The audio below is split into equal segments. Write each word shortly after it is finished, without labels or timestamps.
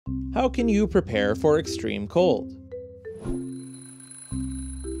How can you prepare for extreme cold?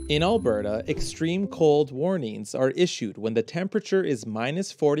 In Alberta, extreme cold warnings are issued when the temperature is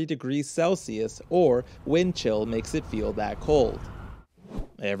minus 40 degrees Celsius or wind chill makes it feel that cold.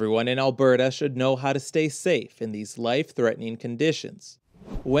 Everyone in Alberta should know how to stay safe in these life-threatening conditions.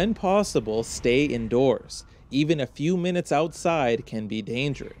 When possible, stay indoors. Even a few minutes outside can be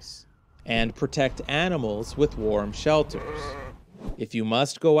dangerous. And protect animals with warm shelters. If you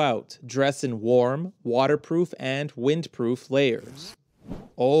must go out, dress in warm, waterproof, and windproof layers.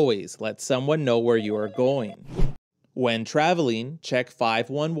 Always let someone know where you are going. When traveling, check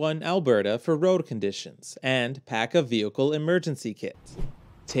 511 Alberta for road conditions and pack a vehicle emergency kit.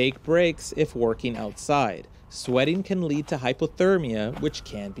 Take breaks if working outside. Sweating can lead to hypothermia, which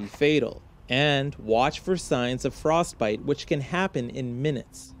can be fatal. And watch for signs of frostbite, which can happen in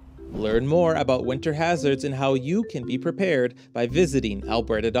minutes. Learn more about winter hazards and how you can be prepared by visiting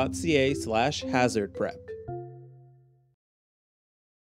alberta.ca/hazardprep.